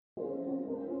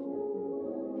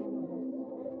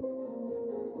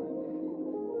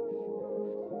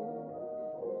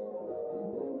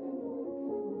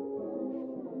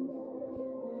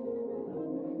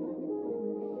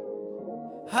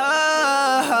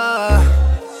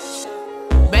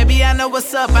know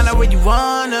what's up, I know where you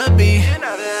wanna be.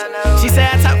 She say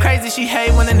I talk crazy, she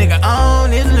hate when a nigga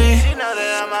on his lean.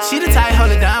 She the type hold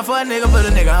it down for a nigga, put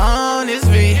a nigga on his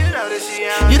feet.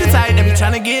 You the type that be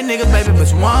tryna get niggas, baby, but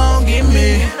you won't get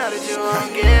me.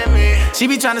 She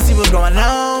be tryna see what's going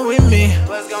on with me.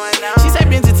 She say,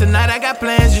 Benji, tonight I got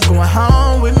plans, you going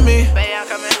home with me.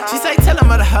 She say, tell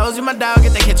them other hoes, you my dog,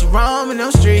 if they catch you roaming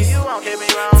them streets.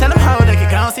 Tell them hoes they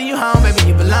can go and see you home, baby,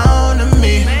 you belong to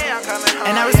me.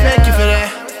 And I respect you for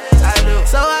that.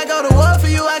 So I go to war for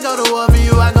you, I go to war for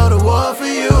you, I go to war for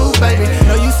you, baby.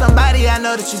 Know you somebody, I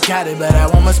know that you got it, but I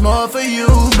want much more for you,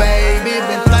 baby.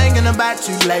 Been thinking about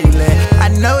you lately. I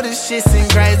know this shit seem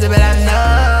crazy, but I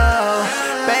know.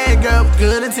 Bad girl with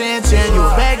good intention, you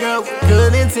a bad girl with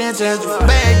good intentions. You a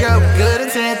bad girl with good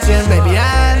intentions, baby,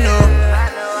 I know.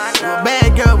 You a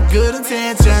bad girl with good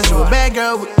intentions, you a bad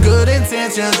girl with good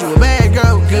intentions. You a bad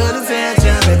girl with good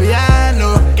intentions, baby, I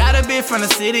know. Got a bitch from the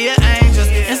city of angels.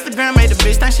 Instagram made the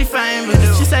bitch think she famous.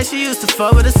 She say she used to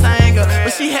fuck with a singer,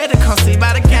 but she had to come see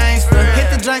by the gangster. Hit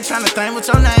the drink tryna think what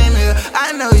your name is.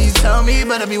 I know you told me,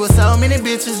 but I be with so many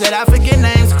bitches that I forget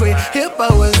names quick.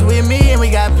 Hippo was with me and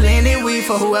we got plenty weed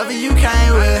for whoever you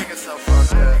came with.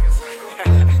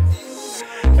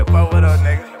 Hippo, what up,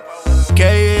 nigga?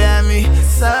 Girl, you got me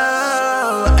so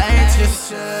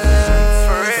anxious.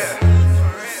 For real.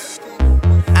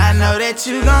 I know that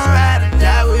you gon' ride or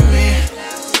die with me,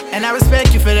 and I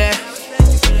respect you for that.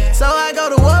 So I go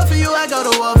to war for you, I go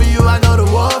to war for you, I go to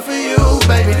war for you,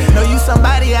 baby. Know you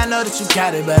somebody, I know that you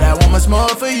got it, but I want much more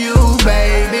for you,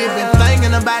 baby. Been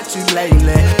thinking about you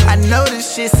lately. I know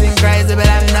this shit seem crazy, but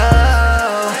I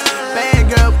know.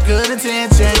 Bad girl with good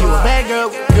intention, you a bad girl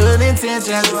with good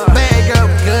intentions. You a bad girl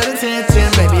with good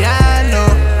intentions, baby, I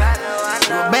know.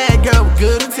 You a bad girl with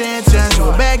good intentions, you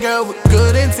a bad girl with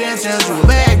good intentions. You a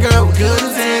bad girl with good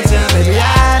intentions, baby,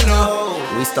 I know.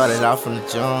 We started out from the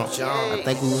jump. I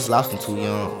think we was lost and too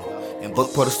young. And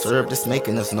book put a syrup that's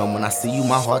making us numb. When I see you,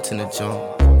 my heart's in the jump.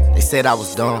 They said I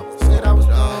was dumb.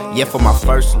 Yeah, for my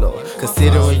first love.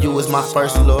 Considering you was my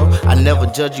first love. I never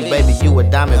judge you, baby, you a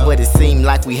diamond, but it seemed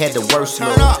like we had the worst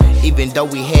love. Even though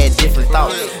we had different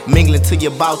thoughts. Mingling to you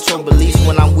about your beliefs.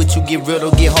 When I'm with you, get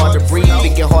real, get hard to breathe.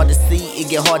 It get hard to see, it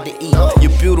get hard to eat.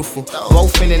 You're beautiful,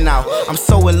 both in and out. I'm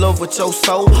so in love with your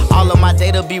soul. All of my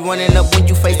data be running up when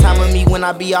you FaceTiming me. When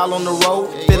I be all on the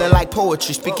road, feeling like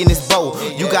poetry, speaking this bold.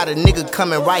 You got a nigga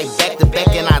coming right back to back,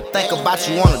 and I think about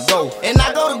you on the go. And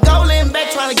I go to Golan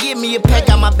back, trying to get me a pack.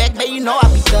 Got my back, babe, you know I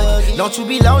be thuggin'. Don't you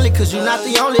be lonely, cause you not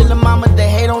the only little mama that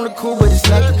hate on the cool, but it's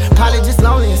nothing. Probably just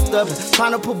lonely and stubborn,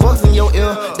 trying to put bugs in your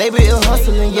ear. They be ill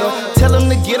hustling, yeah. Tell them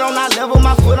to get on our level,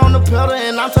 my foot on the pedal,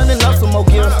 and I'm turning up some more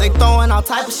gears. They throwing all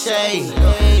type of shade,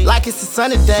 like it's a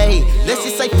sunny day. Let's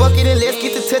just say fuck it and let's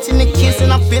get to touching and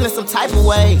kissing. I'm feeling some type of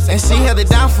way, and she held it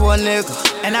down for a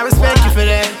nigga, and I respect you for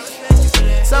that.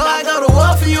 So I go to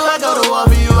war for you, I go to war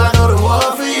for you, I go to war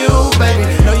for you, baby.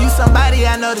 Know you somebody,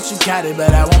 I know that you got it,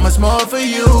 but I want much more for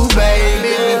you,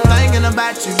 baby. Been thinking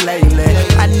about you lately.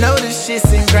 I know this shit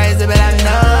seem crazy, but I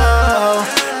know.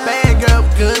 Bad girl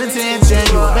with good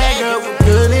intentions, you a bad girl with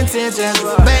good intentions.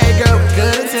 You a bad girl with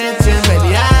good intentions,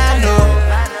 baby, I know.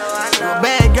 You a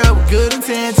bad girl with good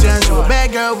intentions, you a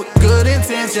bad girl with good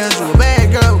intentions. You